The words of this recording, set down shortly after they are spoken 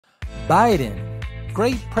Biden,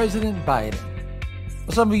 great President Biden.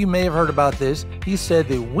 Some of you may have heard about this. He said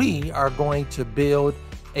that we are going to build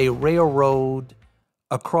a railroad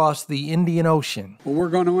across the Indian Ocean. Well, we're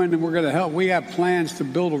going to win and we're going to help. We have plans to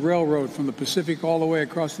build a railroad from the Pacific all the way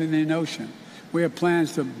across the Indian Ocean. We have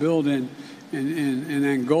plans to build in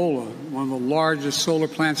Angola, one of the largest solar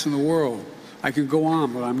plants in the world. I could go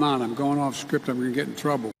on, but I'm not. I'm going off script. I'm going to get in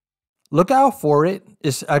trouble. Look out for it.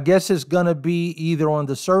 I guess it's going to be either on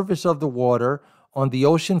the surface of the water, on the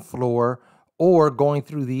ocean floor, or going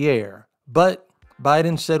through the air. But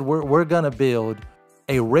Biden said we're going to build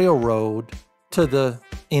a railroad to the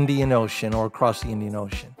Indian Ocean or across the Indian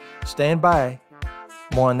Ocean. Stand by.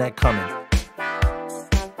 More on that coming.